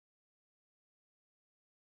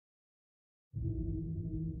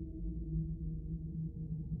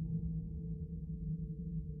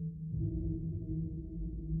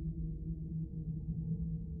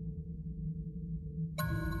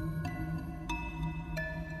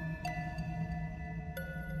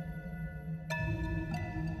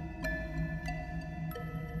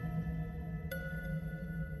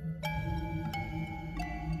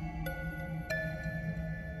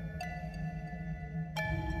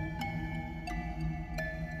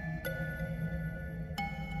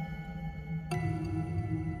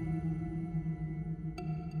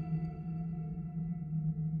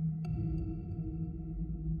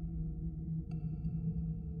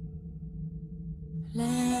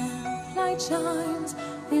Lamplight shines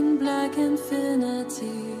in black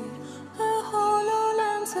infinity, a hollow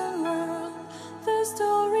lantern world. The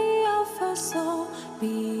story of a soul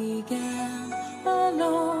began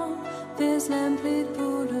along these lamplit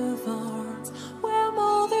boulevards, where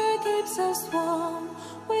mother keeps us warm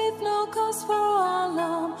with no cause for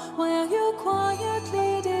alarm, where you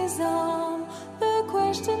quietly disarm the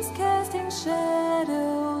questions casting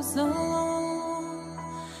shadows on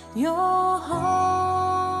your heart.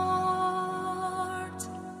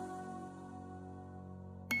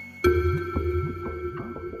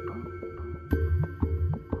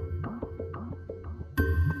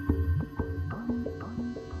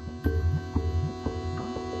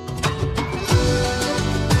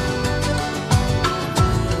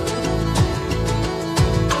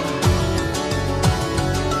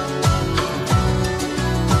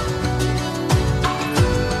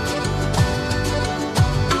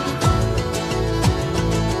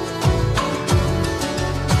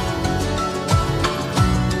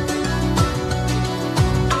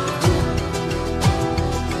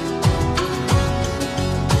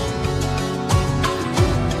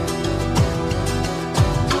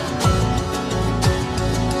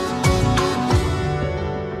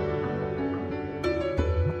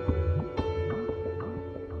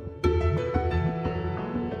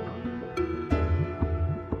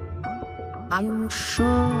 I'm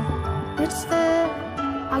sure it's there.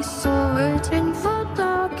 I saw it in the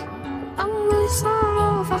dark. A whistle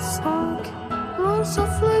of a spark rolled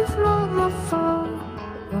softly from afar.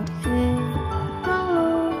 But here,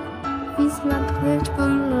 alone, this lamplit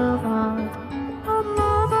boulevard, our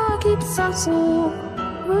mother keeps us warm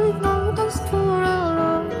with no dust for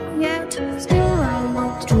alarm. Yet still I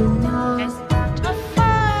want to know. Is that a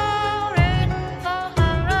fire in the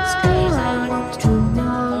horizon? Still I want to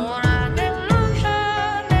know.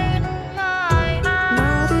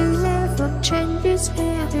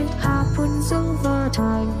 It happens over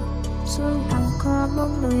time, so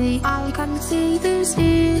uncommonly I can see this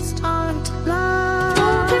distant light.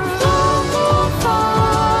 Don't it flow too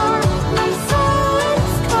far, my silent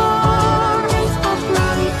scar is the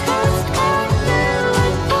brightest candle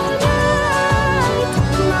in the night.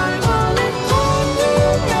 My wallet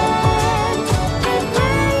monument, it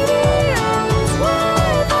radiates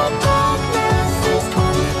where the darkness is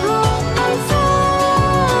torn from my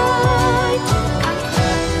sight.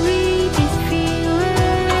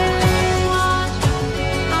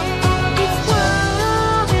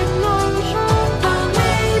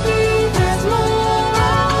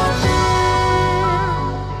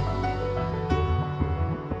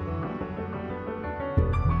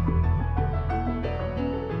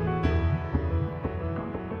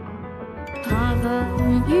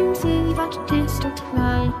 You see that distant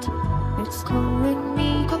light? It's calling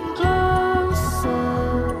me, come closer.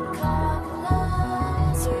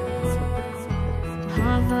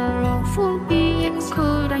 However awful beings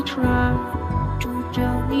could I try to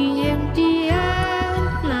journey in the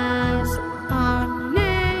endless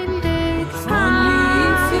unnamed expanse?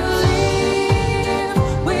 Only if you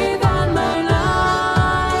live without my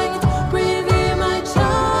light, within my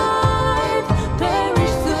child,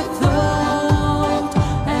 perish the thought.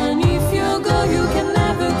 And if you go, you can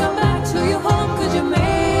never come back to your home. Could you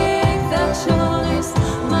make that choice,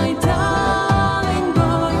 my darling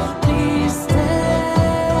boy? Please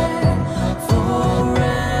stay forevermore.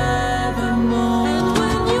 And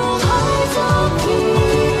when your eyes are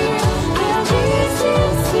clear, they'll be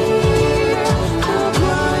sincere. The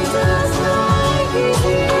brightest light is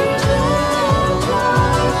here, that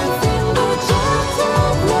light in the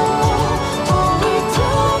gentle glow of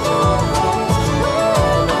eternal hope,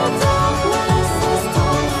 where the darkness is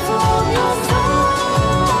torn from your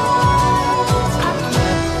sight. And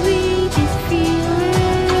carry this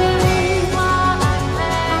feeling while I'm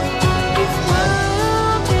there. It's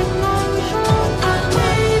world in motion, and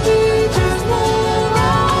maybe there's more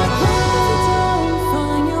out there. Don't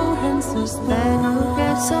find your answers Then there. I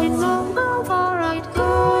guess I know how far I'd go.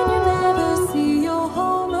 You never see your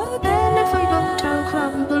home And again. if I don't, I'll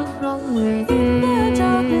crumble from In the within.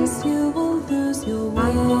 darkness, you will lose your way.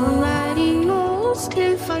 I'm already lost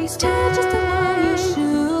if I stay. Just how you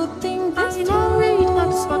should think I this know through.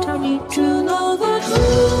 that's what I need To to know. know the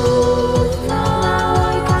truth. Now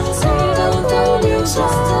I can see the daily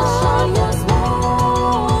just a shy as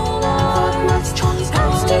small. But let's trust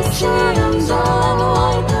Casting shadows on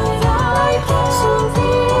white night. So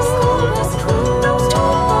this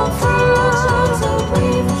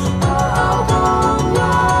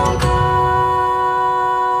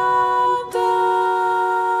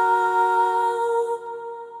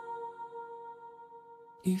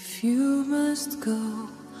must go,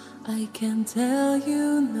 I can tell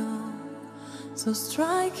you no. So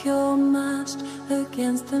strike your match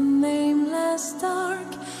against the nameless dark.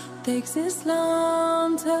 Takes his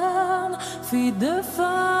lantern, feed the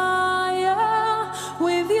fire.